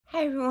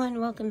Hi everyone,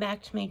 welcome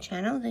back to my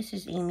channel. This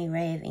is Amy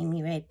Ray of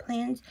Amy Ray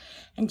Plans,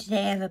 and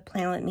today I have a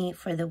plan with me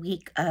for the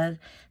week of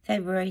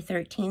February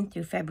 13th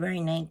through February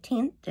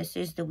 19th. This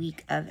is the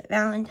week of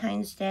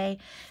Valentine's Day.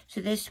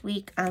 So this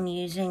week I'm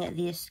using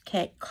this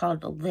kit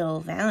called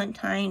Little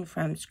Valentine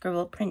from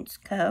Scribble Prints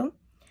Co.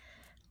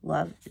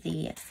 Love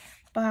the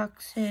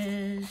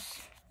boxes,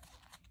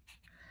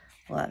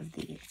 love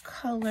the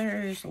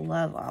colors,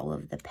 love all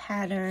of the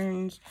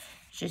patterns.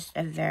 Just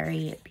a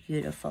very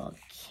beautiful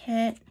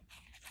kit.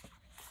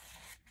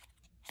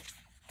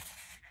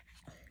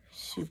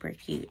 Super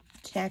cute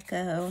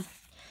deco.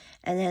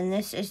 And then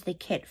this is the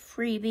kit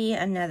freebie,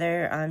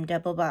 another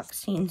double box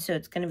scene, so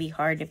it's going to be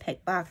hard to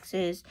pick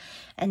boxes.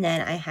 And then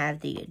I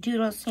have the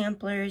doodle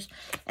samplers,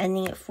 and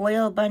the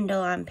foil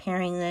bundle I'm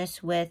pairing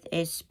this with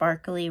is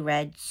Sparkly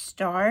Red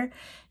Star.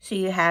 So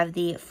you have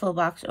the full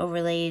box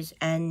overlays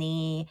and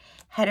the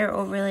header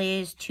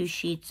overlays, 2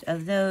 sheets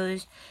of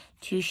those,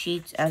 2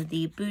 sheets of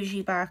the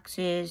bougie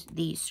boxes,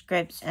 the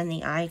scripts and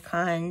the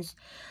icons,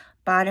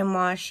 bottom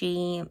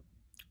washi,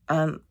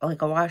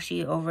 like a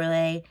washi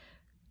overlay,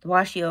 the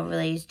washi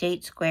overlays,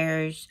 date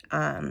squares,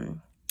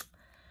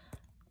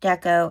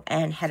 deco,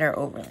 and header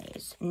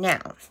overlays.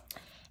 Now,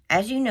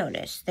 as you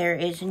notice, there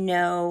is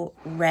no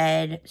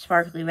red,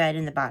 sparkly red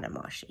in the bottom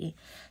washi.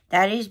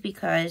 That is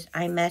because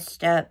I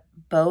messed up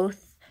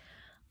both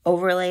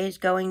overlays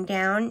going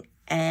down,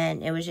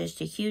 and it was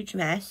just a huge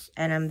mess,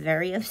 and I'm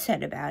very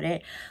upset about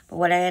it. But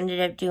what I ended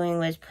up doing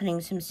was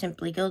putting some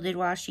Simply Gilded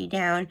washi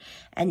down,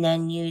 and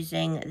then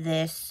using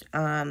this,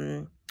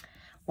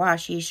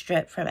 washi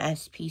strip from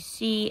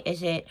SPC.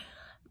 Is it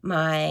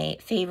my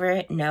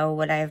favorite? No.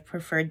 Would I have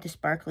preferred the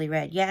sparkly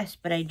red? Yes,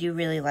 but I do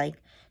really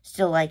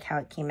still like how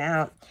it came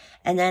out.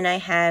 And then I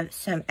have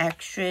some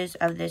extras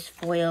of this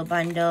foil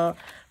bundle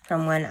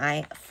from when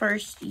I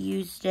first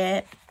used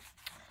it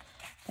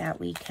that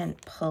we can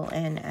pull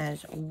in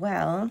as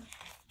well.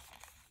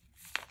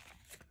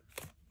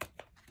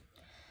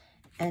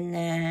 And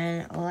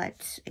then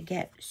let's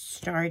get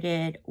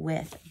started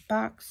with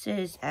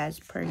boxes as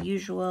per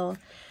usual.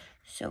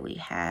 So we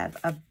have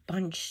a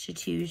bunch to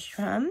choose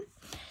from.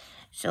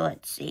 So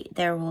let's see,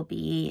 there will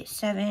be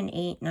 7,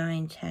 8,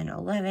 9, 10,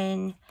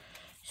 11.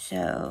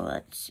 So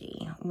let's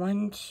see,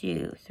 1,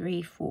 2,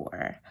 3,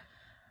 4,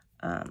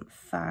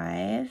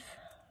 5,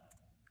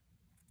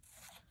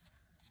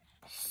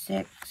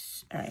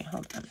 6. All right,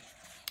 hold on.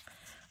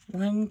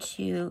 1,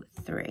 2,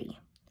 3,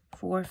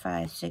 4,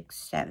 5, 6,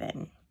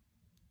 7,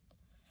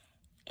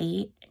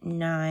 8,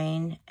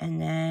 9,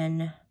 and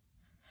then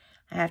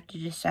I have to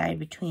decide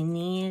between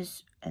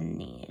these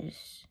and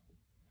these.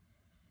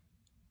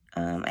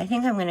 I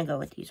think I'm going to go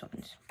with these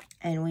ones.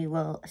 And we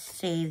will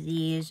save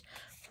these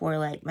for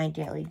like my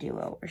daily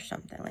duo or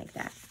something like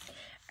that.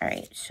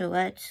 Alright, so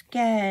let's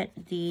get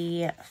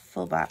the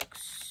full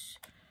box.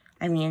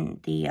 I mean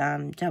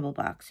the double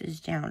boxes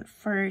down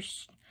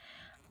first.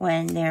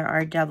 When there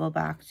are double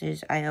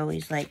boxes, I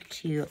always like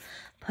to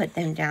put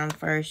them down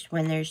first.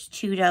 When there's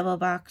 2 double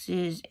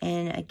boxes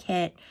in a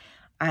kit,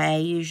 I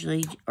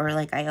usually, or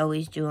like I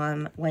always do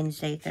them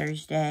Wednesday,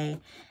 Thursday,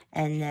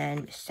 and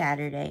then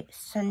Saturday,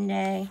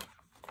 Sunday.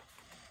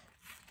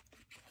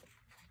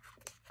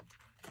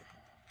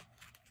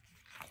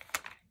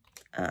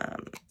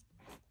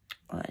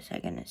 What was I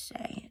gonna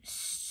say?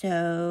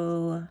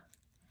 So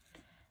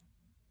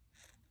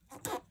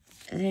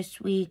this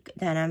week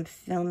that I'm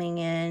filming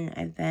in,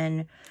 I've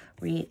been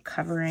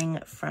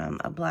recovering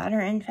from a bladder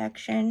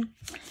infection,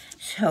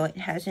 so it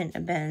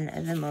hasn't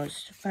been the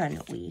most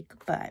fun week,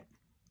 but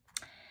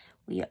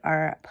we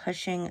are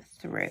pushing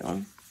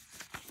through.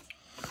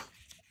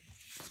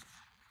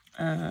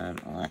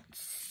 Let's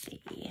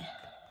see.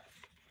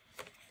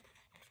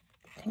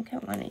 I think I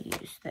want to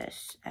use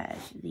this as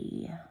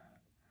the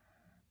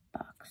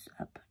box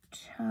up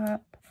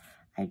top.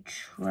 I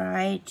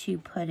try to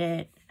put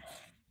it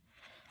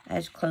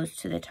as close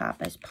to the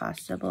top as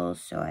possible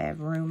so I have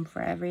room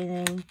for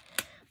everything.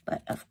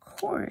 But of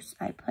course,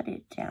 I put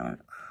it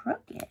down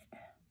crooked.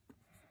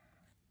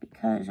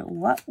 Because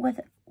what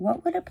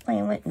would a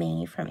plan with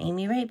me from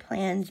Amy Ray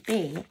Plans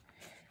be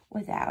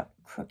without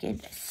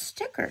crooked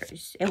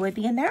stickers? It would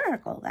be a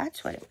miracle.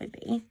 That's what it would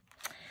be.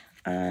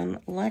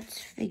 Let's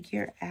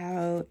figure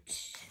out,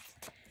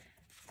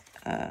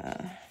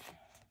 sorry,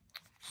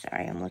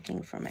 I'm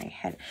looking for my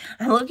head.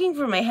 I'm looking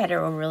for my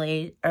header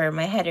overlay, or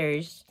my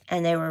headers,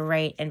 and they were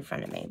right in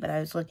front of me, but I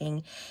was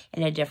looking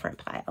in a different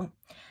pile.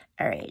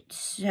 All right,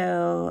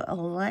 so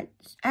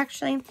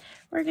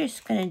we're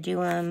just going to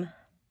do them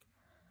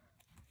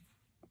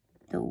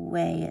the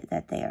way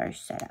that they are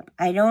set up.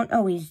 I don't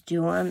always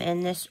do them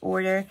in this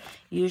order.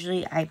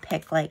 Usually I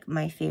pick like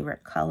my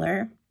favorite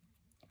color.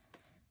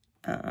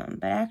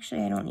 But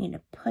actually I don't need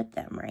to put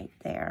them right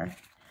there.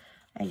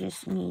 I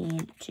just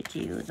need to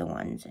do the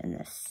ones in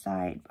the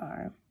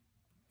sidebar.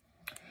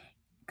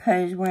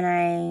 Because when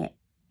I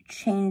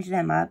change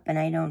them up and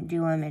I don't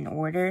do them in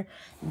order,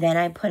 then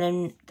I put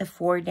in the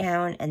 4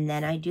 down and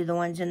then I do the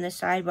ones in the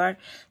sidebar.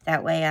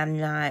 That way I'm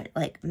not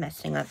like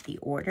messing up the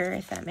order,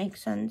 if that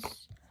makes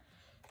sense.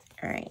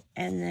 All right,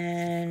 and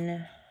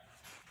then,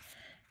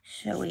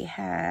 so we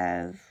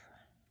have,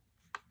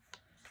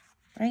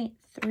 right,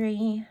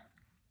 3,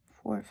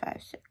 4,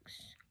 5,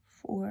 6,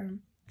 4,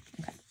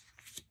 okay.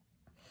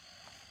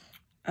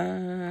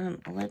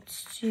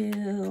 Let's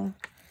do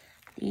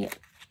the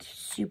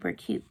super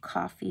cute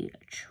coffee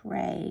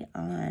tray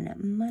on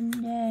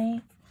Monday.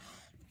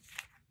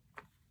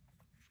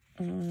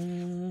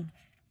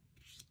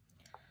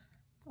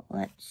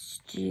 Let's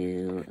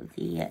do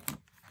the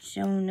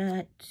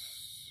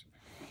donuts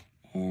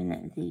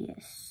in the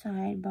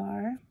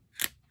sidebar.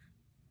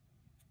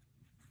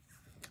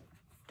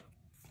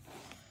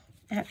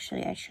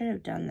 Actually, I should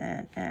have done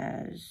that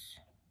as,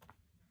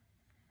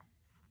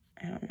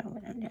 I don't know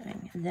what I'm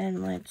doing.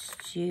 Then let's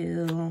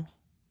do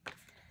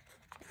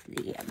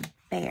the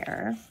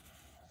bear.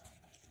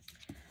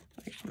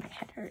 Where's my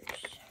headers?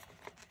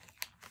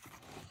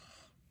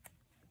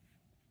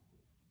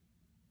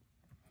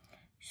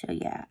 So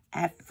yeah,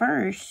 at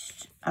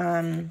first,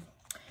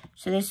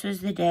 so this was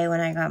the day when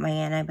I got my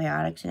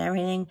antibiotics and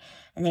everything,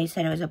 and they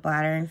said it was a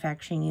bladder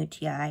infection,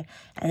 UTI.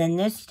 And then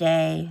this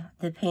day,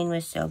 the pain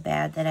was so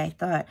bad that I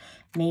thought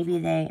maybe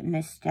they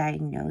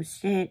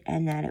misdiagnosed it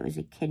and that it was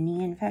a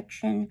kidney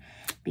infection,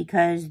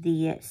 because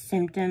the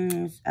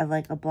symptoms of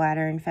like a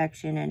bladder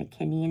infection and a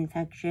kidney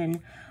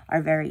infection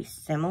are very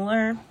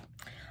similar.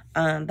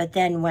 But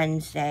then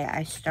Wednesday,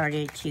 I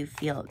started to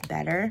feel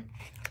better.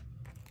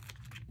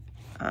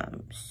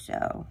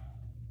 So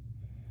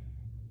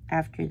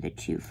after the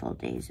 2 full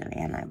days of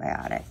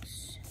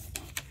antibiotics,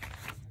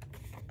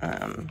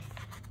 because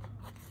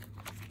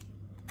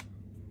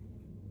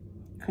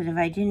if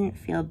I didn't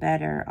feel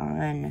better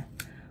on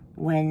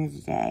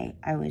Wednesday,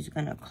 I was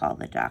going to call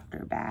the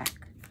doctor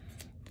back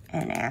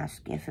and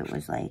ask if it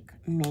was like,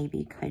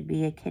 maybe could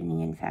be a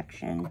kidney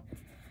infection,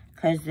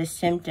 because the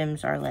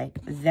symptoms are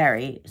like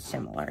very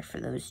similar for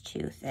those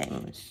 2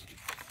 things.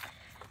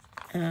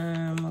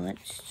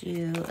 Let's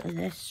do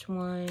this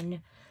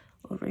one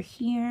over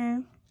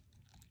here.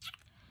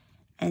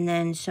 And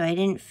then, so I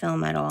didn't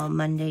film at all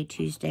Monday,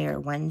 Tuesday, or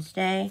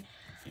Wednesday.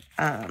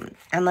 I'm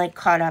like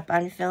caught up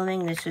on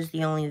filming. This was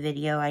the only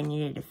video I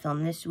needed to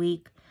film this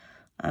week.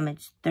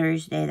 It's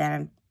Thursday that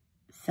I'm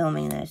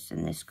filming this,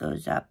 and this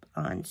goes up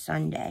on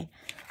Sunday.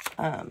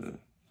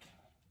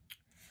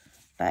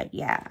 But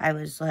yeah, I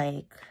was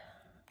like,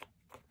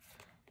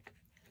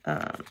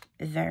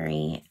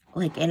 very,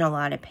 like, in a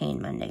lot of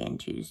pain Monday and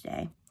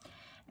Tuesday.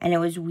 And it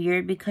was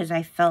weird because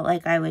I felt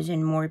like I was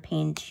in more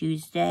pain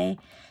Tuesday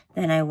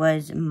than I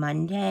was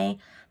Monday,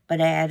 but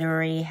I had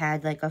already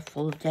had like a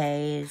full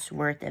day's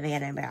worth of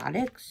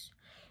antibiotics.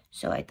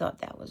 So I thought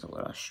that was a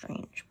little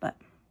strange, but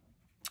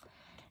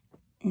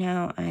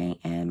now I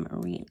am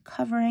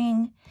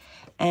recovering.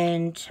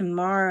 And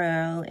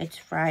tomorrow, it's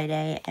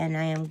Friday, and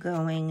I am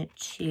going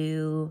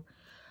to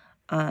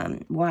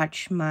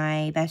watch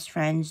my best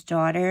friend's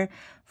daughter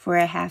for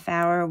a half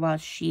hour while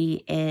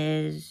she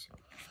is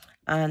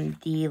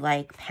the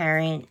like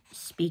parent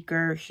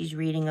speaker. She's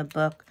reading a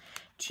book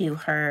to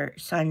her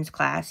son's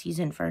class. He's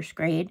in 1st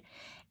grade.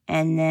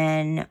 And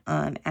then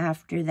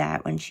after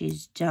that, when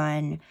she's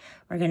done,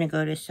 we're going to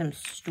go to some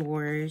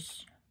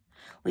stores.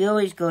 We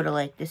always go to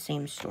like the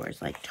same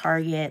stores, like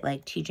Target,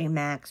 like TJ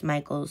Maxx,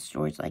 Michael's,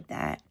 stores like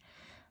that.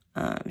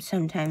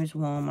 Sometimes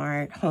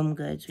Walmart, Home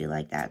Goods, we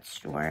like that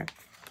store.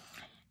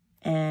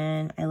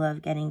 And I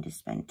love getting to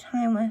spend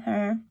time with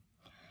her.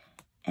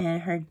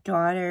 And her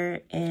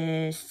daughter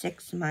is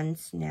 6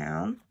 months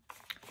now.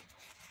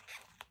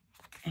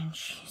 And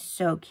she's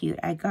so cute.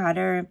 I got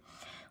her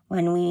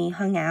when we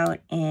hung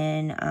out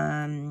in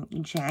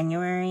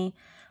January.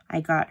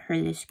 I got her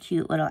this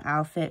cute little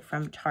outfit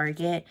from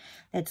Target.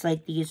 It's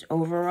like these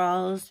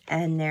overalls,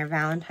 and they're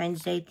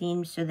Valentine's Day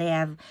themed. So they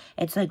have,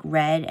 it's like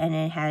red, and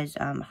it has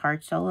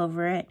hearts all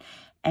over it.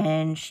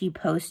 And she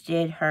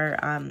posted her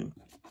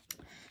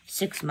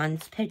 6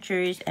 months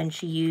pictures, and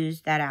she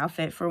used that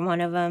outfit for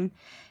one of them.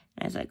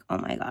 And I was like, oh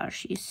my gosh,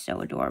 she's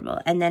so adorable.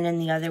 And then in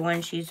the other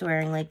one, she's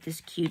wearing like this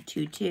cute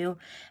tutu.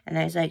 And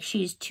I was like,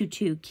 she's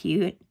tutu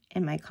cute,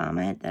 in my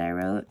comment that I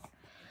wrote.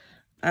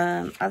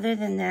 Other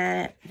than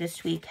that,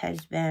 this week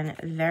has been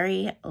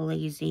very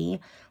lazy.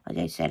 Like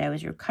I said, I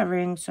was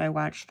recovering, so I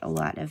watched a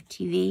lot of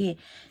TV,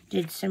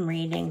 did some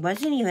reading.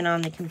 Wasn't even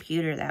on the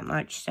computer that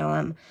much, so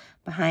I'm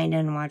behind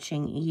on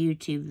watching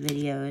YouTube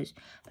videos.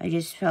 I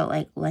just felt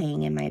like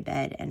laying in my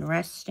bed and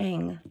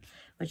resting,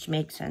 which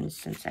makes sense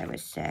since I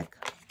was sick.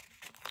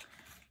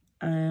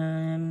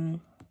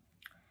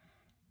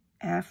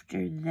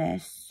 After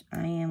this,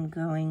 I am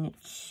going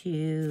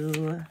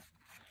to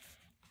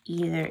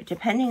either,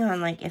 depending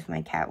on like if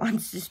my cat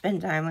wants to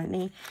spend time with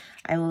me,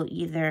 I will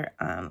either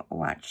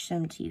watch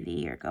some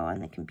TV or go on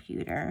the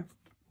computer.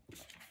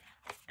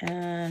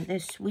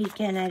 This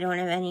weekend, I don't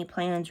have any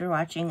plans. We're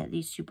watching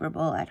the Super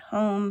Bowl at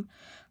home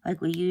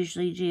like we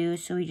usually do,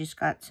 so we just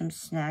got some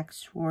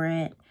snacks for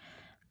it.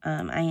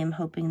 I am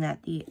hoping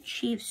that the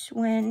Chiefs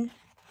win.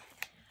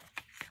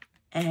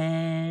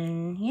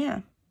 And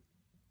yeah.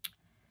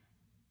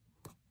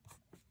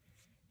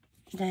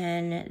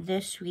 Then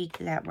this week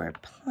that we're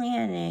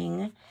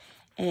planning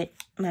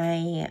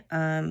why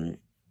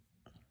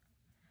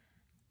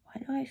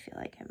do I feel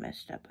like I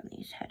messed up on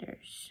these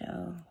headers?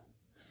 So,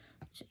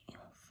 let's see,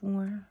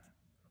 4.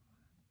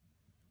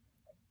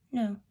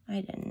 No,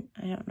 I didn't.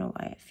 I don't know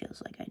why it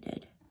feels like I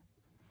did.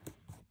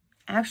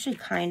 I actually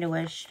kind of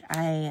wished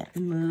I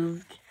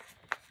moved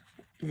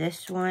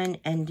this one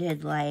and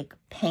did like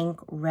pink,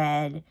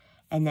 red,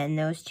 and then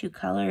those 2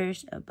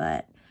 colors,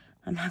 but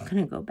I'm not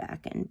going to go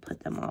back and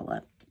put them all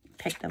up,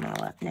 pick them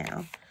all up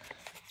now.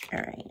 All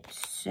right,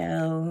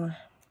 so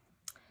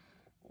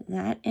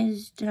that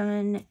is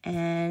done,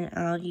 and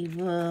I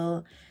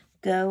will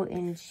go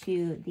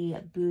into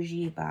the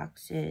bougie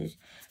boxes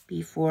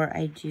before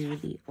I do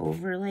the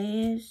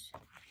overlays.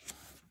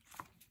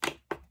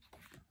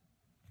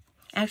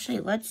 Actually,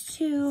 let's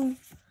do,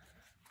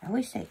 I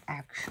always say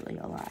actually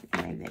a lot in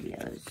my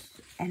videos,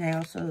 and I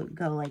also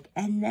go like,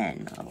 and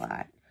then a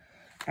lot.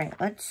 All right,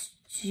 let's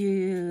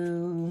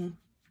do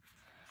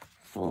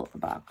full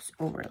box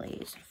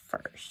overlays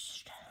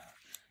first.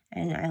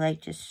 And I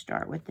like to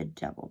start with the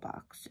double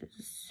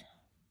boxes.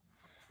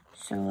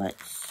 So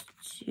let's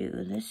do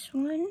this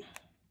one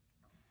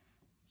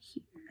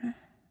here.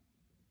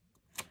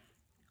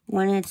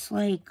 When it's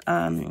like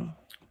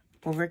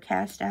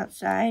overcast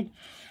outside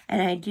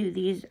and I do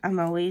these, I'm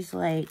always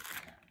like,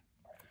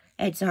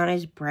 it's not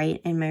as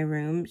bright in my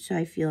room, so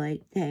I feel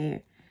like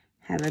they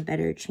have a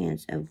better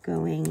chance of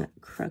going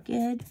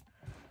crooked.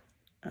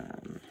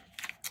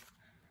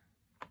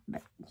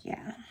 But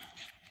yeah.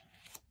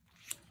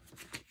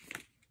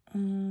 I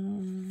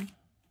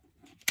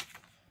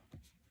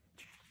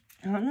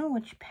don't know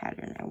which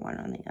pattern I want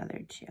on the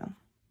other 2.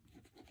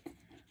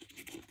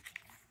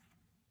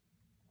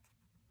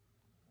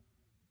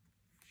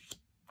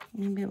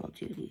 Maybe we'll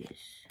do these.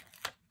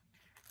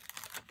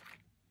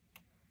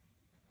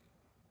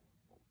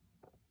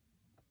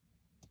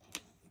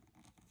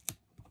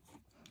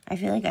 I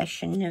feel like I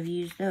shouldn't have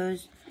used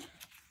those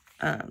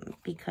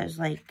because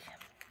like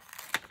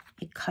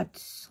it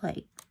cuts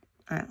like,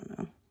 I don't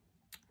know.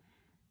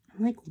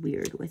 I'm like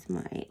weird with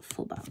my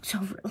full box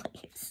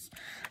overlays.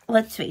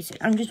 Let's face it,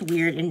 I'm just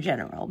weird in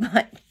general,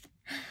 but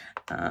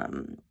all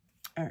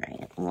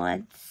right,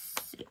 let's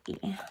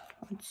see.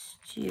 Let's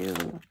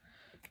do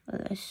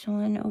this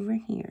one over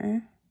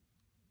here.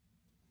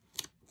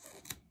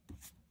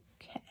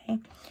 Okay.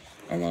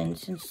 And then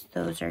since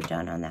those are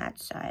done on that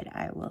side,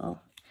 I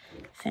will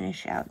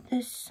finish out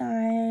this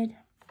side.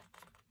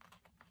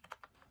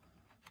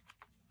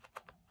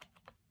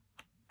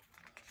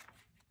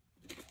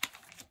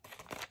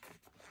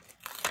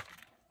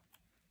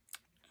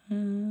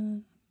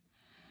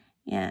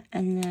 Yeah,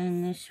 and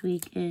then this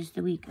week is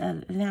the week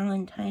of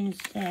Valentine's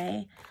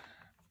Day,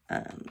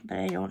 but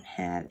I don't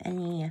have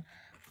any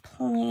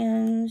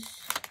plans.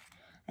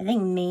 I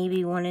think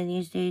maybe one of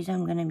these days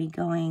I'm going to be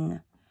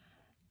going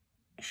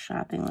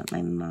shopping with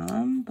my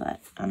mom, but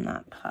I'm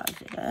not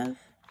positive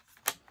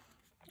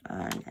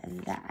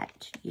on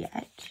that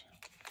yet.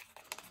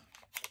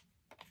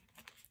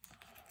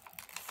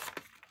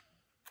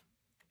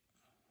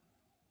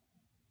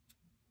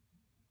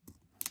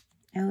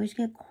 I always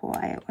get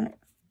quiet when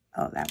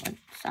oh, that went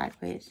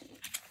sideways.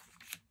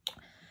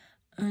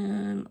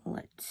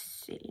 Let's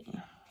see.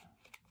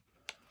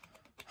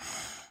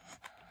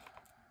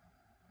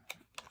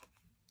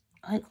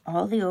 Like,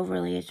 all the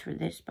overlays for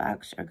this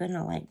box are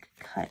gonna, like,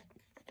 cut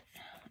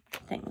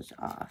things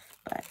off,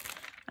 but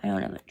I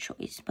don't have a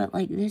choice. But,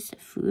 like, this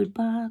food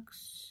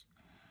box,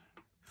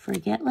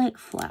 forget, like,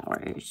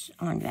 flowers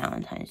on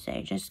Valentine's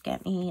Day. Just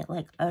get me,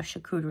 like, a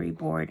charcuterie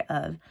board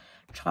of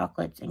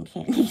chocolates and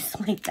candies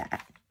like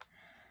that.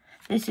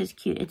 This is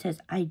cute. It says,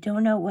 I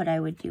don't know what I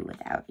would do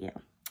without you.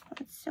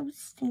 That's so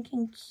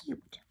stinking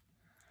cute.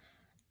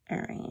 All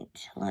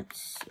right,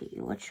 let's see.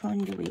 Which one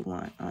do we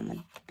want on the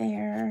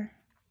bear?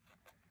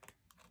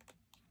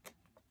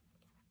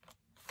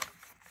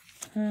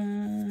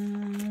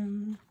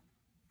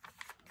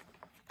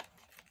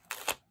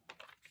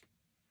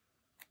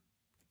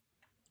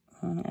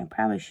 I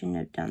probably shouldn't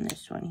have done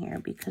this one here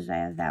because I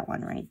have that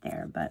one right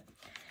there, but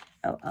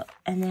oh,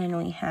 and then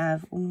we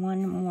have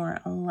one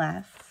more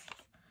left.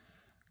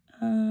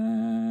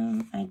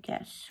 I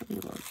guess we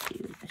will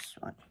do this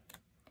one.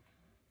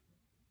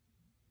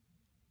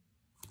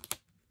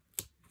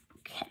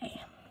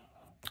 Okay.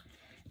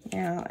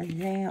 Now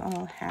they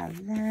all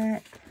have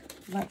that.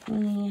 Let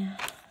me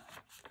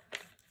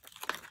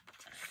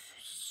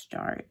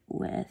start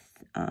with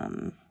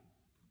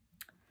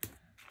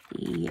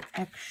the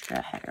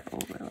extra header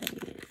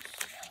overlays.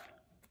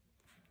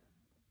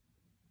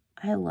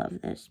 I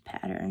love this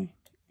pattern.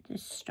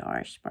 This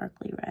star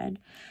sparkly red.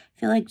 I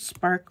feel like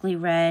sparkly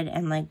red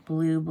and like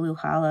blue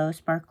hollow,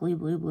 sparkly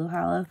blue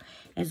hollow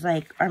is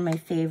like are my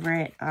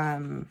favorite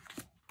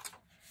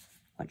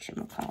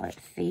whatchamacallit,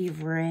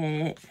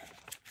 favorite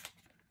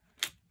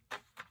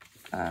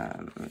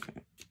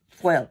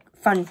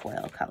fun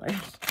foil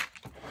colors.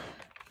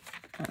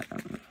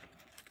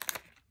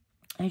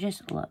 I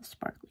just love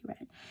sparkly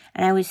red.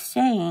 And I was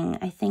saying,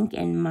 I think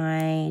in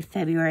my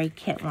February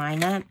kit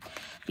lineup,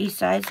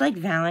 besides like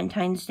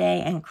Valentine's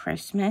Day and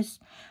Christmas,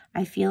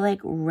 I feel like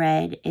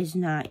red is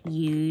not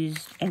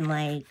used in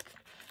like,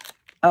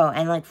 oh,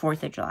 and like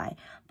 4th of July.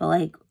 But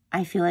like,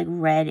 I feel like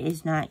red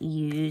is not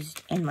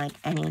used in like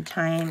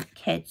anytime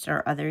kits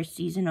or other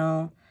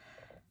seasonal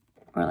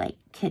or like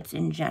kits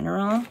in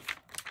general.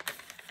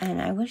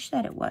 And I wish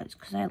that it was,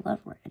 because I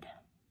love red.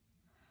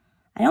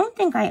 I don't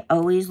think I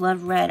always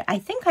loved red. I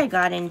think I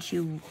got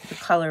into the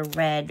color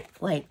red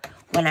like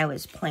when I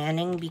was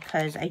planning,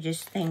 because I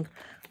just think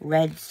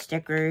red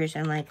stickers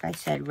and, like I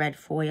said, red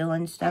foil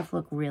and stuff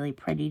look really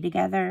pretty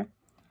together.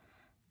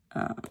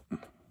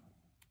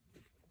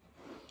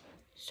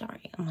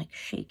 Sorry, I'm like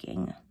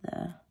shaking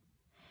the...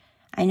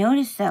 I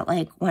noticed that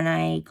like when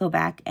I go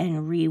back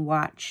and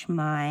re-watch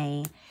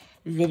my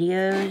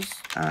videos,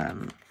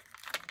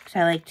 because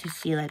I like to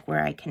see like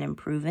where I can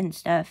improve and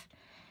stuff.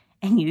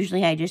 And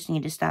usually I just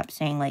need to stop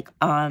saying like,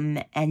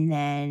 and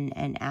then,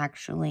 and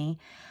actually.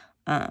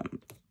 But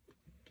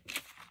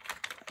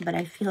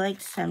I feel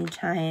like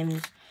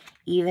sometimes,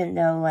 even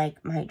though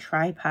like my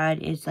tripod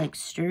is like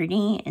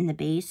sturdy in the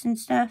base and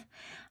stuff,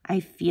 I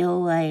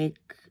feel like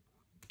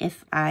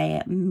if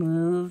I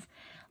move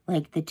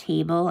like the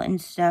table and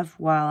stuff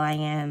while I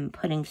am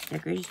putting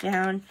stickers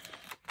down,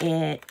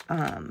 it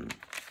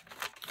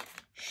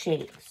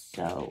shakes.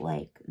 So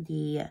like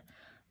the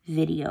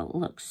video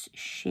looks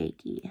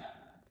shaky.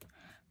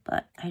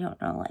 But I don't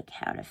know like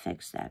how to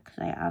fix that, because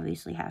I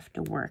obviously have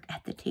to work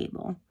at the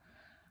table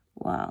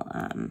while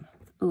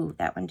ooh,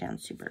 that went down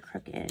super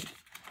crooked.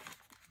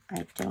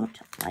 I don't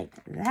like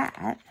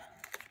that.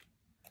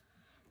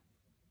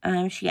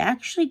 She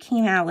actually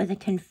came out with a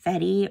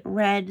confetti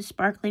red,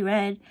 sparkly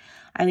red.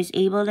 I was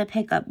able to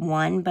pick up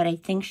one, but I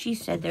think she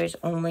said there's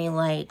only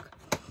like,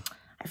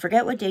 I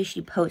forget what day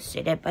she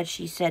posted it, but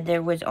she said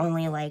there was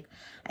only like,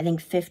 I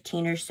think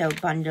 15 or so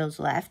bundles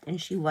left, and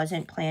she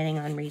wasn't planning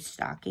on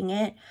restocking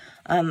it.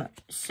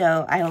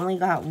 So I only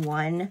got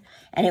one,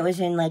 and it was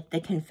in like the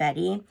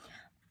confetti.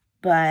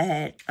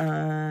 But,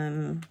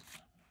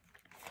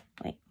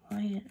 wait,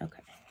 why?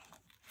 Okay.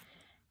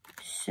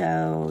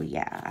 So,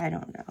 yeah, I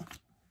don't know.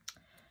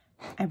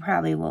 I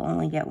probably will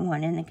only get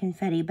one in the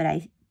confetti, but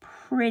I'm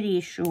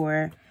pretty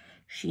sure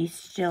she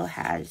still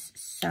has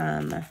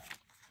some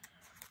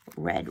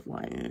red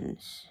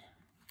ones.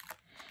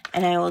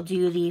 And I will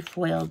do the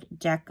foiled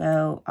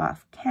deco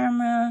off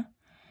camera.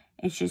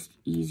 It's just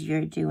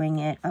easier doing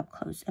it up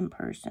close and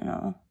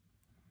personal.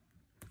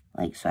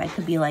 Like, so I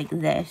could be like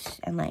this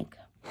and like,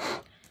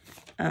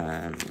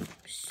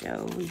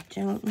 so we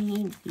don't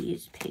need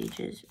these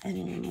pages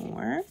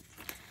anymore.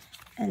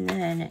 And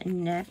then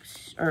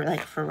next, or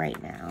like for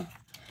right now.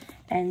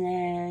 And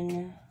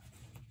then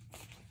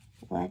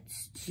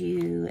let's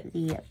do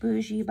the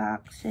bougie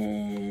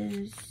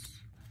boxes.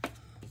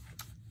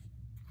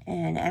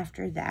 And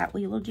after that,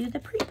 we will do the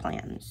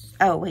pre-plans.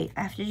 Oh, wait,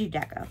 I have to do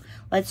deco.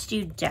 Let's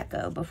do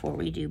deco before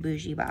we do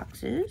bougie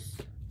boxes.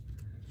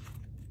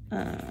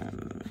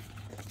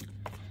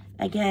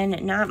 Again,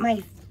 not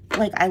my,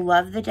 like, I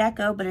love the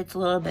deco, but it's a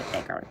little bit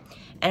bigger.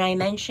 And I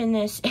mention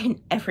this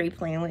in every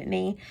plan with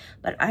me,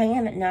 but I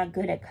am not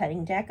good at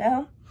cutting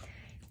deco,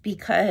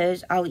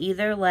 because I'll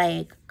either,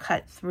 like,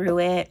 cut through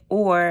it,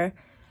 or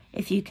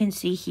if you can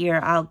see here,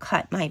 I'll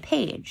cut my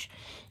page.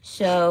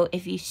 So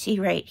if you see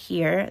right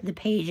here, the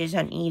page is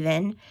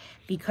uneven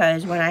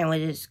because when I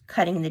was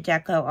cutting the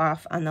deco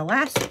off on the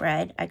last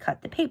spread, I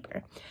cut the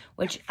paper,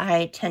 which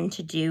I tend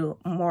to do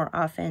more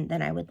often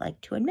than I would like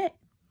to admit.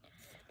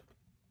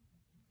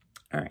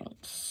 All right,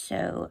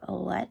 so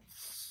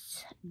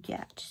let's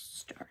get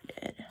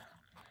started.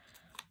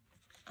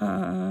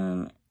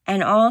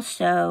 And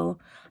also,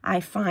 I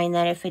find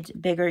that if it's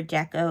bigger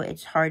deco,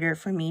 it's harder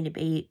for me to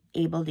be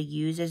able to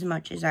use as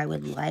much as I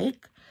would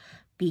like,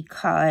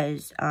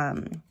 because,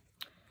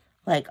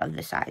 like, of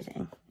the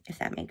sizing, if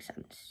that makes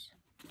sense.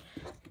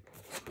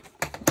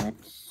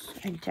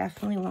 I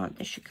definitely want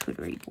the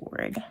charcuterie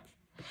board.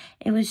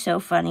 It was so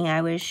funny.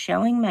 I was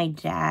showing my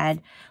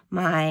dad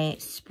my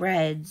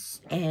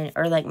spreads,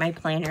 or like my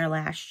planner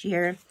last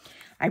year.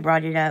 I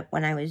brought it up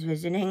when I was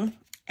visiting,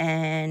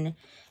 and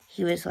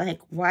he was like,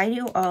 why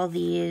do all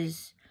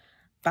these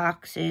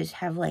boxes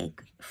have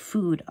like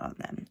food on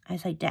them? I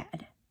was like,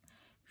 Dad,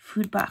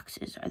 food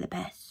boxes are the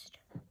best.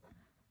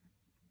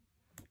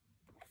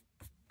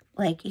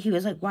 Like, he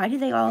was like, why do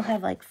they all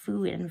have like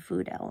food and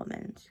food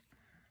elements?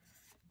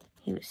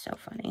 He was so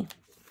funny.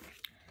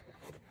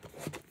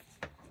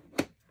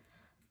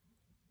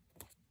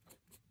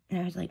 And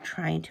I was like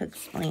trying to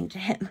explain to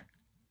him.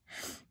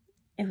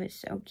 It was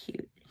so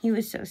cute. He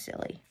was so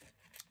silly.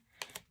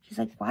 He's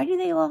like, why do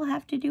they all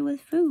have to do with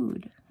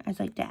food? I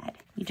was like, Dad,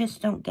 you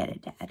just don't get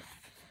it, Dad.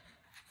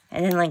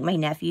 And then like my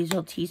nephews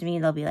will tease me.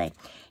 They'll be like,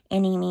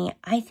 Annie,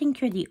 I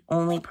think you're the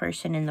only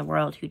person in the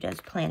world who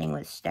does planning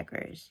with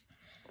stickers.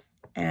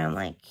 And I'm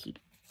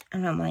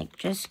like,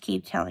 just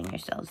keep telling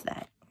yourselves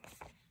that.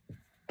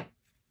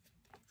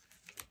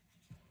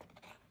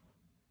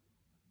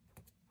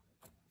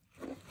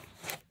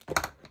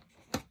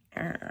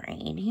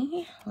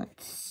 Alrighty,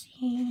 let's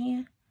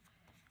see.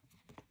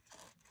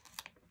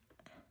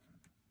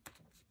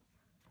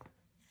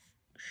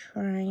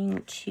 Trying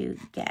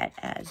get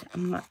as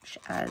much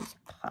as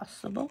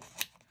possible.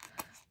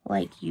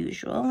 Like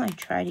usual, I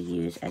try to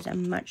use as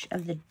much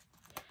of the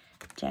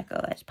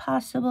deco as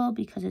possible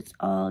because it's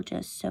all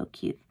just so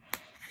cute.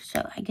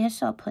 So I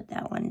guess I'll put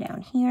that one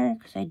down here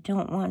because I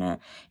don't want to,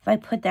 if I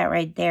put that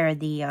right there,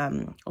 the,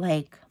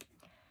 like,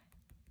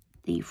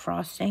 the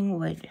frosting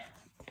would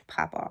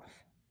pop off.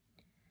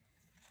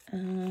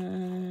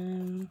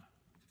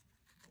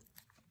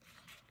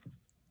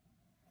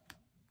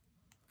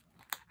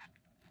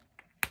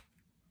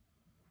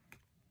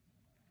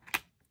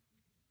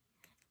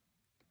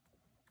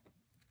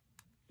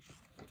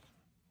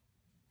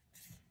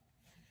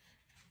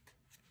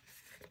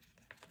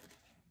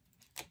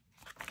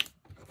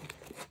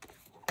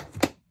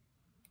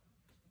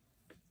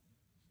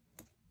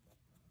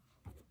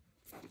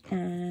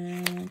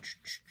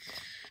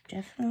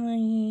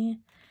 Definitely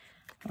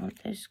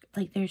want this,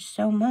 like there's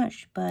so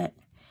much, but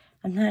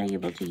I'm not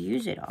able to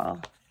use it all.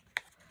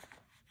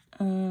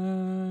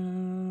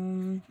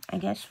 I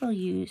guess we'll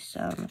use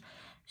some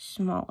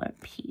smaller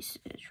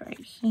pieces right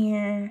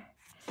here.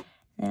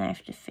 Then I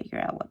have to figure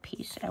out what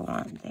piece I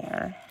want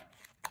there.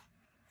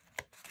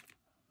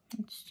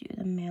 Let's do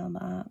the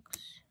mailbox.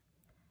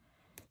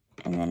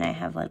 And then I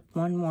have like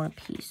one more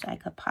piece I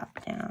could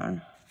pop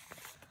down.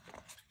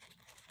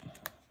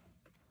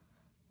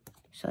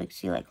 So like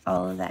see like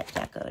all of that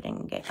deco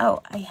didn't get,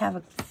 oh, I have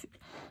a,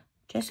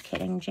 just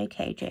kidding,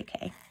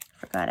 JK.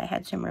 Forgot I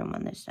had some room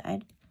on this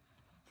side.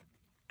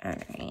 All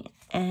right,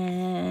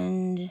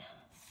 and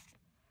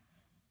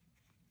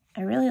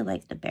I really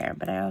like the bear,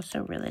 but I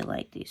also really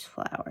like these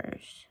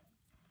flowers.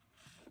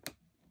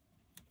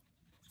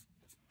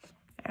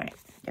 All right,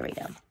 there we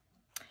go.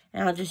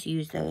 And I'll just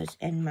use those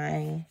in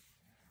my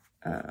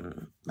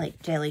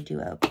like Daily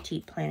Duo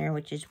Petite Planner,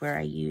 which is where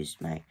I use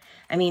my,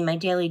 my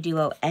Daily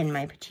Duo and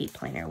my Petite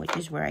Planner, which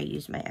is where I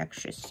use my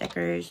extra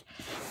stickers.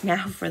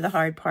 Now for the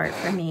hard part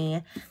for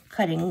me,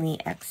 cutting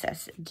the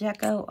excess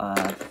deco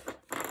off.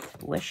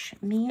 Wish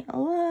me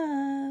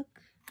luck.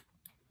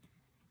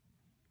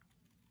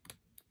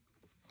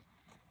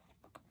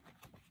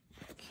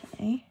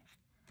 Okay.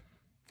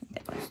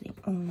 That was the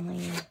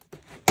only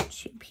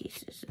 2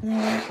 pieces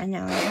there. And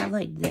now I have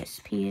like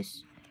this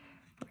piece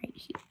right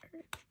here.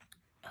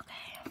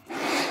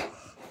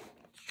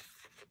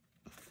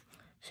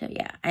 So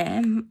yeah, I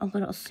am a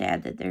little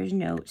sad that there's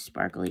no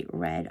sparkly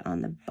red on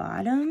the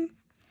bottom,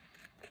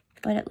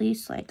 but at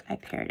least like I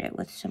paired it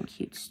with some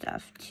cute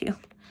stuff to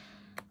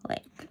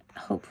like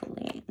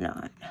hopefully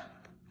not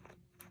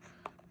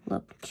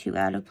look too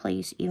out of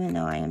place, even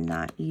though I am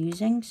not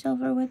using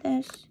silver with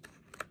this.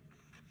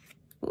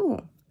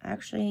 Ooh,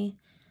 actually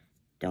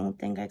don't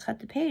think I cut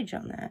the page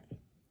on that.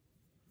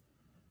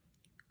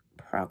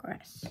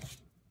 Progress.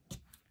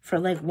 For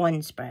like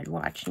one spread.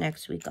 Watch,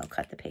 next week I'll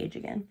cut the page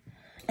again.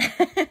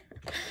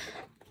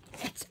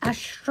 It's a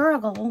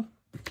struggle.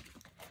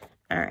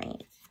 All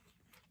right.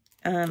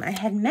 I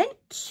had meant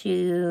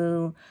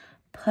to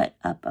put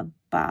up a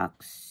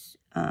box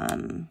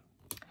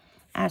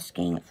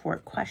asking for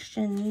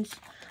questions.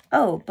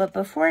 Oh, but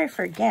before I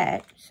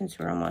forget, since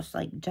we're almost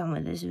like done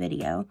with this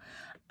video,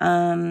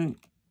 I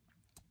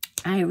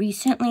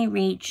recently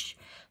reached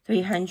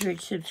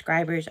 300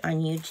 subscribers on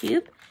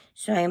YouTube.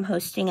 So I am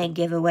hosting a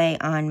giveaway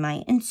on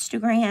my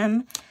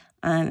Instagram.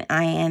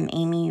 I am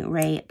Amy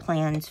Ray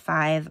Plans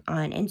 5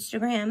 on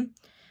Instagram.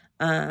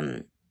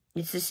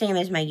 It's the same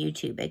as my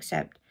YouTube,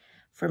 except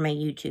for my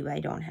YouTube, I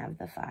don't have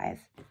the 5.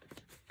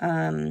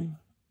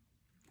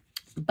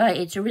 But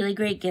it's a really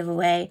great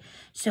giveaway.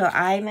 So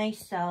I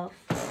myself,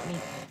 let me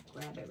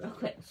grab it real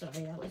quick.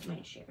 Sorry, that was my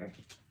chair.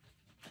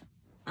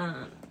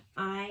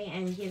 I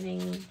am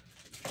giving,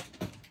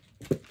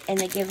 in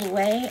the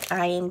giveaway,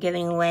 I am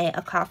giving away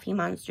a Coffee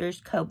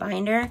Monsters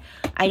co-binder.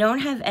 I don't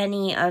have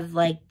any of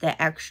like the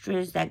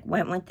extras that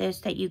went with this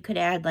that you could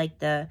add, like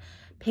the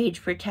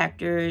page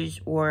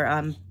protectors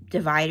or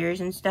dividers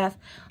and stuff.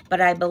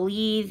 But I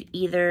believe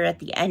either at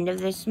the end of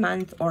this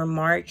month or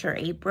March or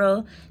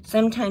April,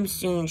 sometime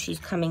soon, she's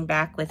coming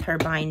back with her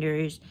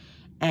binders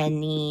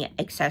and the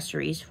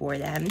accessories for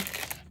them.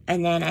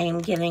 And then I am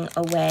giving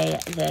away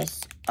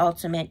this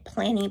Ultimate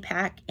Planning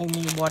Pack in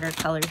the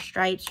watercolor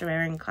stripes from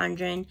Erin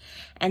Condren,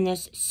 and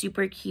this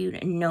super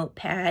cute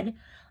notepad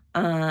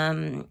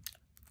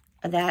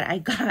that I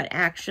got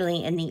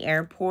actually in the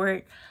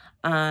airport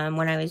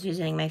when I was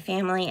visiting my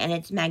family, and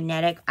it's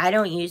magnetic. I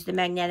don't use the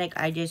magnetic,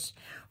 I just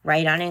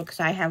write on it because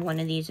I have one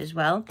of these as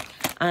well.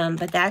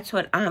 But that's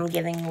what I'm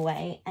giving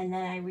away. And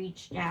then I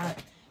reached out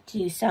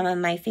to some of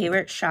my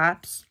favorite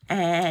shops,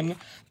 and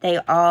they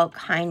all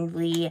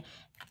kindly,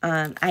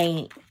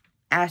 I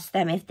asked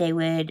them if they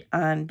would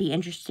be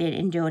interested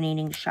in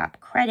donating shop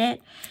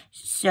credit.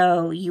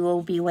 So you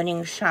will be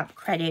winning shop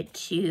credit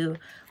to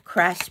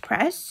Crest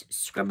Press,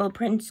 Scribble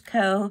Prints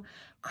Co.,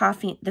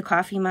 the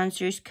Coffee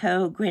Monsters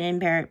Co., Grin and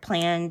Barrett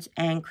Plans,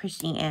 and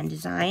Christy Ann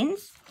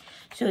Designs.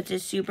 So it's a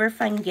super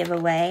fun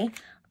giveaway,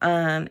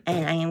 and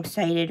I am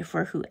excited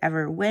for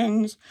whoever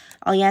wins.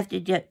 All you have to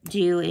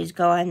do is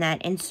go on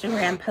that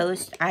Instagram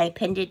post. I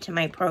pinned it to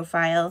my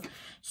profile,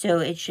 so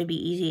it should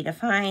be easy to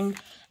find.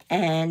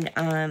 And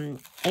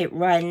it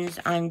runs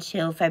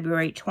until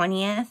February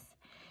 20th.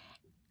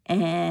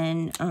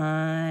 And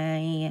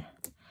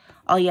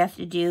all you have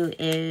to do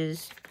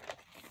is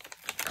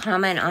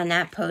comment on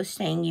that post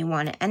saying you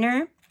want to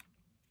enter.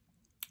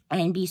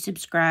 And be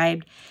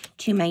subscribed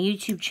to my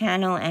YouTube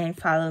channel and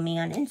follow me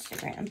on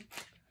Instagram.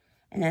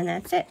 And then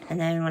that's it. And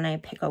then when I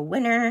pick a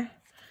winner,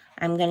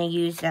 I'm going to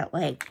use that,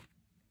 like,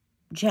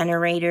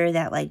 generator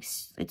that, like,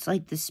 it's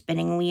like the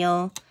spinning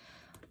wheel.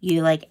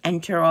 You, like,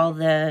 enter all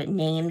the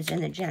names in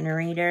the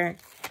generator,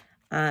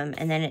 and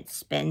then it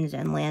spins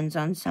and lands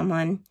on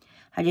someone.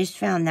 I just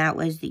found that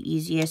was the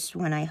easiest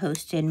when I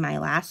hosted my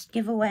last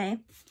giveaway.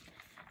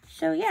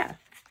 So, yeah.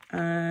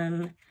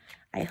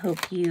 I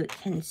hope you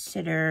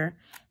consider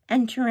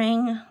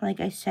entering. Like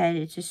I said,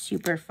 it's a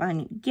super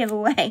fun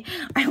giveaway.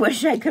 I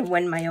wish I could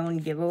win my own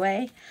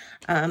giveaway.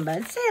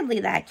 But sadly,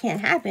 that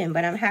can't happen.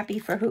 But I'm happy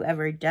for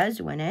whoever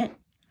does win it.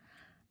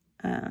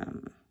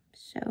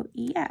 So,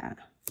 yeah.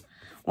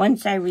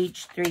 Once I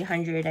reached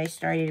 300, I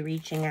started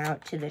reaching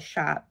out to the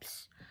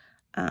shops.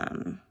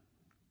 Because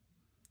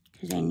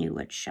I knew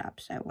which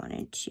shops I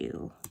wanted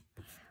to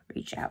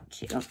reach out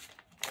to.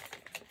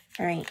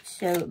 Alright,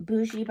 so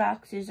bougie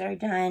boxes are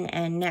done,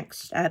 and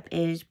next up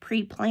is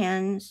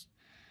pre-plans.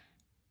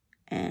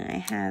 And I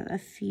have a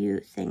few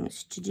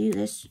things to do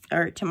this,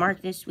 or to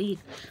mark this week.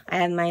 I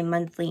have my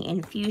monthly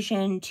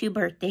infusion, two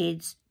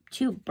birthdays,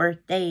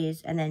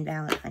 and then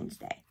Valentine's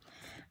Day.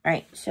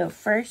 Alright, so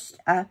first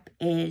up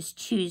is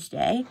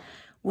Tuesday,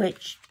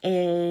 which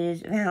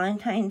is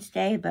Valentine's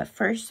Day. But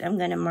first, I'm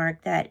going to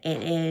mark that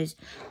it is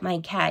my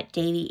cat,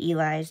 Davy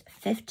Eli's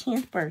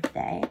 15th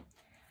birthday.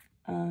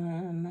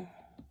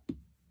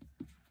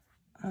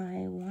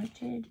 I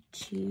wanted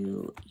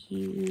to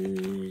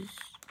use,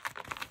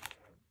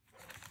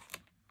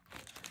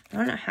 I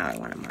don't know how I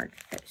want to mark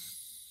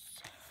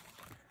this.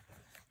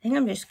 I think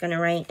I'm just going to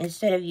write,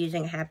 instead of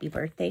using happy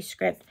birthday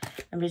script,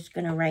 I'm just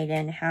going to write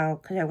in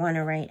how, because I want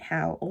to write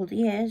how old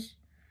he is.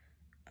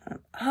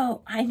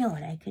 Oh, I know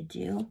what I could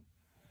do.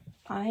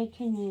 I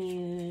can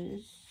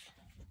use,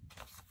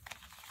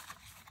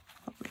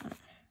 hold on.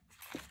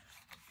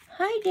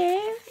 Hi,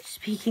 Dave.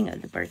 Speaking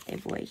of the birthday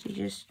boy, he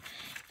just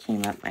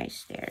came up my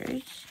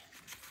stairs.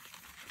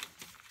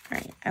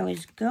 Alright, I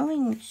was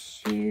going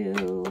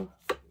to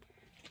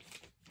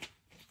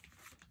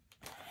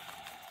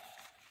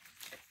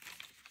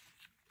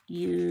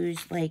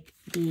use like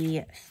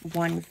the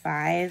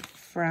 1-5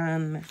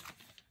 from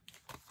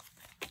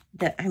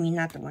the, I mean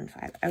not the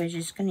 1-5. I was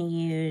just going to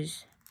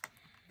use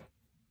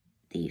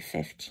the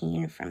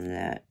 15 from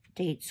the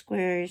date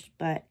squares,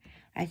 but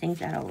I think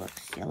that'll look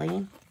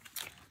silly.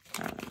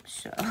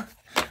 So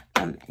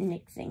I'm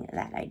nixing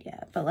that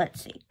idea, but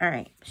let's see. All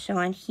right, so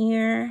on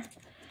here,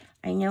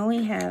 I know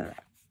we have,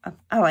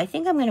 oh, I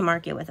think I'm going to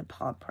mark it with a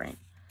paw print.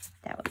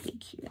 That would be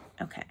cute.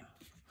 Okay.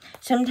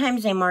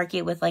 Sometimes I mark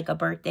it with like a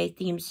birthday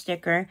themed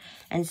sticker,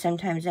 and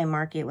sometimes I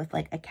mark it with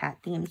like a cat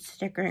themed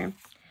sticker.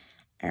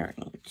 All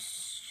right,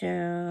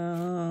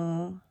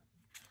 so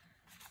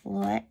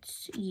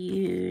let's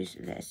use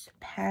this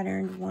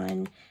patterned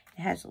one.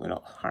 It has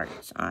little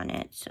hearts on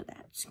it, so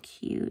that's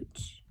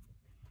cute.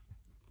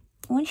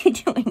 What are you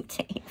doing,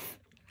 Dave?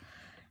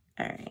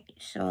 Alright,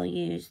 so I'll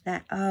use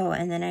that. Oh,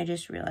 and then I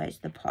just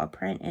realized the paw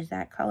print is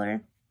that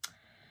color.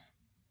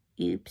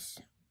 Oops.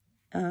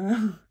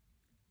 And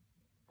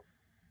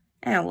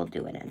we'll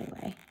do it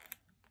anyway.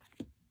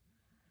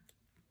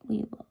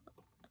 We will.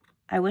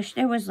 I wish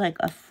there was like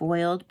a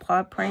foiled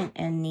paw print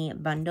in the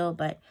bundle,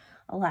 but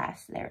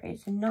alas, there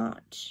is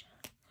not.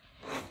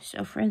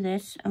 So for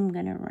this, I'm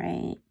going to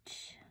write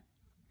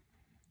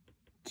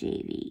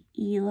Davy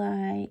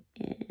Eli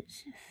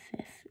is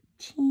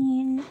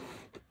 15.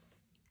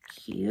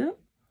 Cute.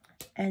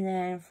 And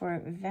then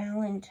for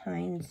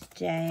Valentine's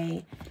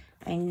Day,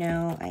 I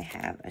know I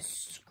have a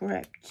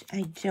script.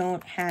 I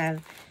don't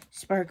have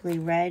sparkly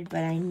red,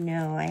 but I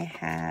know I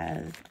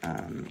have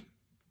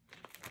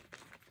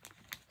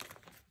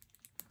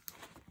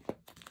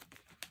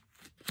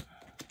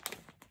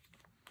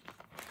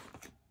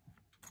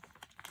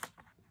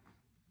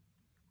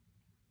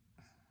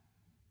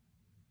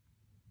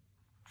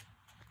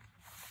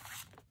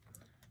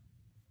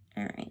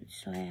alright,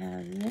 so I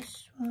have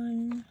this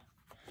one.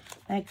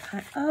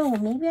 Oh,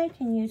 maybe I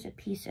can use a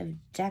piece of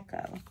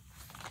deco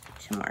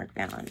to mark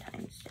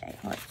Valentine's Day.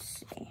 Let's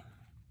see.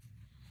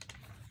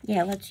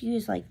 Yeah, let's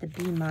use like the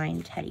Be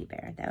Mine teddy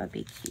bear. That would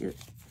be cute.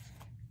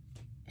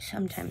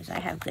 Sometimes I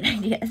have good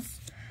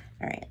ideas.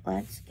 Alright,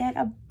 let's get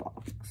a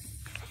box.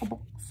 A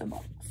box.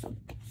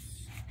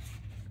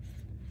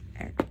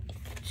 Alright,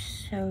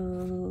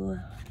 so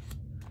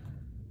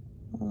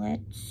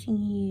let's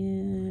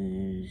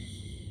use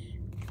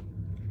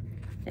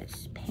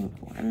this pink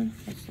one,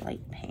 this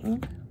light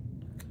pink.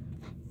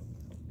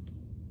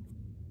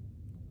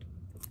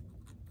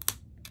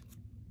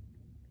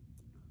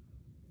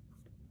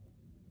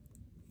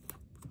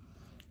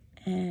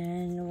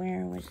 And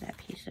where was that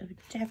piece of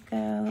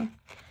deco?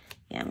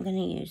 Yeah, I'm going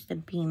to use the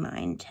Be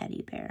Mine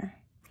teddy bear.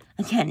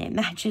 Again, it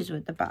matches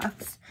with the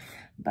box,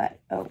 but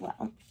oh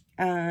well.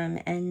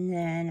 And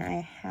then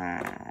I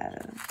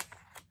have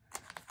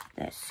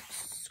this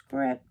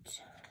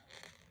script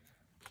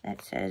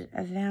that says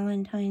a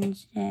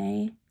Valentine's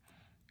Day.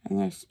 And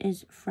this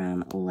is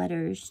from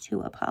Letters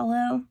to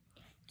Apollo.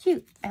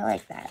 Cute. I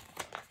like that.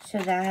 So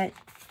that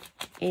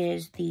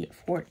is the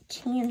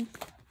 14th.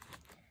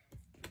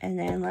 And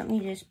then let me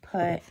just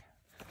put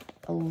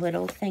a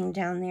little thing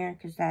down there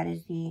because that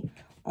is the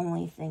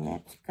only thing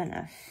that's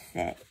gonna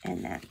fit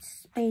in that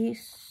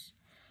space.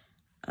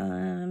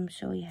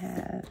 So we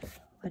have,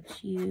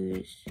 let's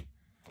use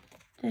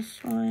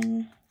this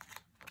one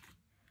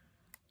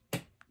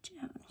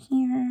down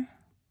here.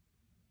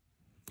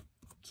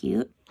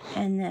 Cute.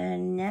 And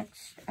then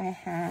next I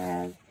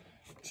have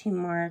to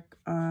mark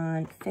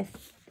on the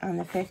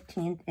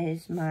 15th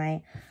is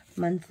my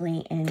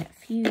monthly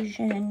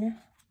infusion.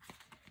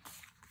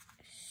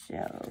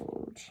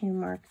 So to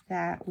mark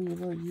that, we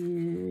will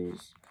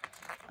use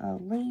a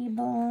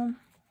label.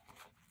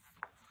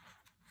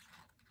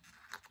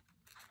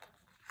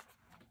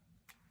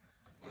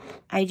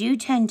 I do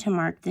tend to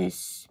mark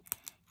this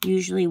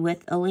usually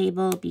with a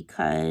label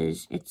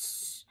because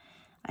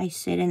I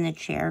sit in the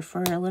chair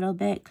for a little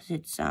bit because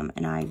it's an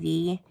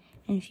IV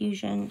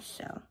infusion.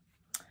 So,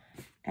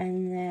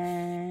 and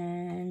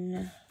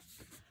then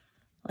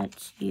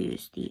let's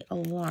use the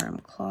alarm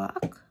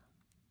clock.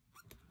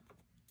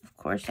 Of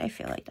course, I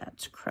feel like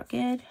that's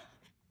crooked.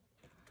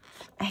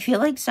 I feel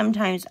like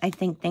sometimes I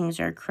think things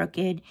are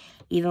crooked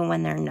even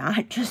when they're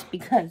not, just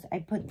because I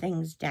put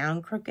things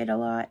down crooked a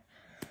lot.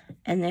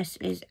 And this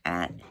is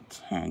at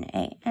 10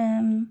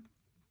 a.m.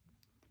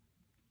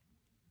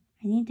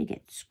 I need to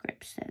get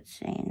scripts that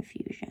say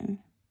infusion.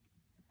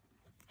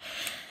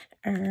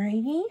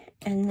 Alrighty.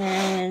 And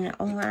then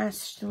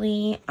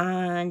lastly,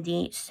 on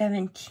the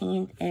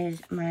 17th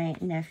is my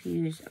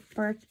nephew's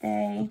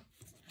birthday.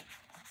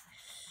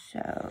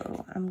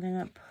 So I'm going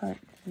to put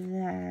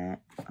that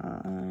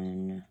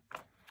on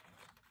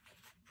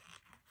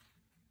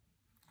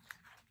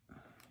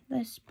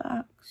this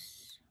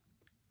box.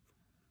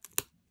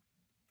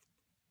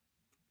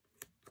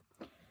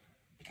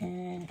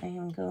 And I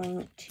am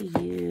going to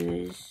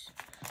use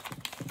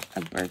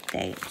a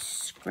birthday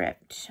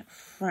script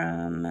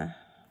from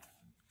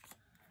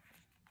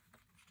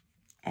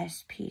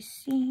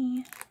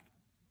SPC.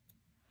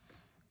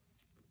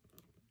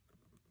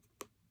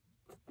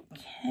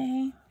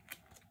 Okay.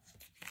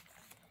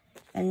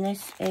 And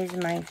this is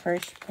my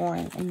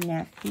firstborn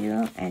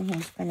nephew, and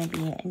he's going to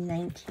be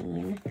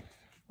 19,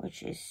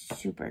 which is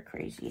super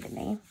crazy to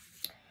me.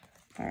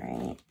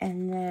 Alright,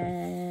 and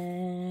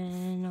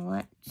then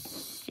let's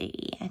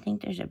see. I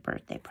think there's a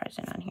birthday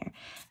present on here.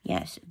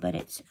 Yes, but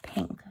it's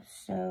pink.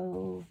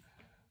 So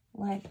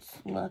let's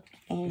look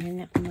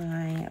in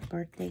my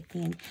birthday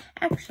theme.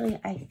 Actually,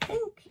 I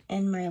think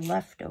in my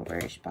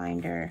leftovers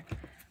binder,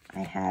 I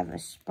have a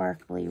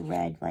sparkly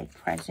red like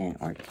present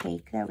or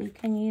cake that we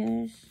can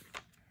use.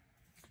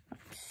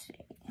 Let's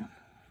see.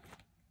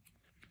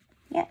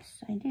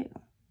 Yes, I do.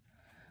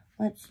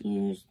 Let's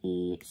use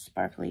the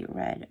sparkly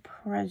red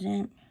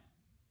present.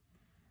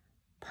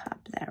 Pop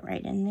that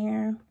right in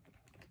there.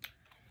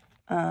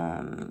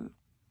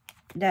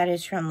 That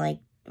is from like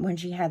when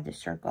she had the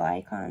circle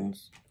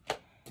icons.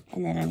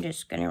 And then I'm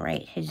just going to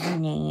write his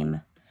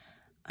name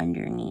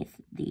underneath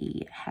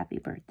the happy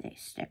birthday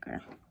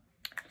sticker.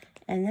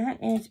 And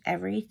that is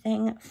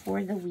everything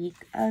for the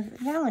week of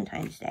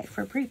Valentine's Day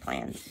for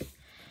pre-plans.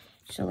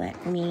 So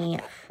let me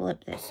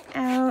flip this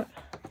out.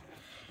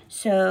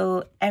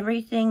 So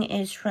everything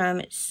is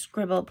from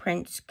Scribble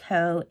Prints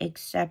Co.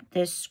 except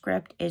this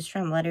script is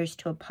from Letters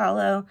to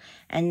Apollo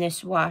and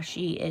this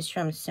washi is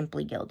from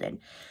Simply Gilded.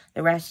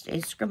 The rest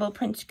is Scribble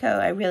Prints Co.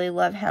 I really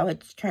love how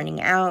it's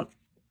turning out.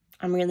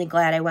 I'm really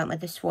glad I went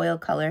with this foil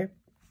color.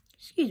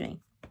 Excuse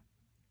me.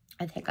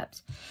 I have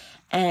hiccups.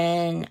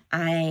 And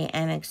I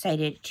am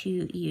excited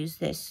to use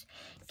this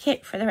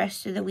kit for the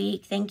rest of the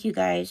week. Thank you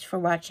guys for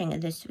watching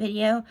this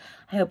video.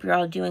 I hope you're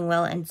all doing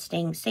well and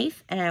staying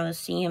safe, and I will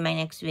see you in my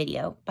next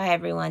video. Bye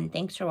everyone.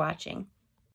 Thanks for watching.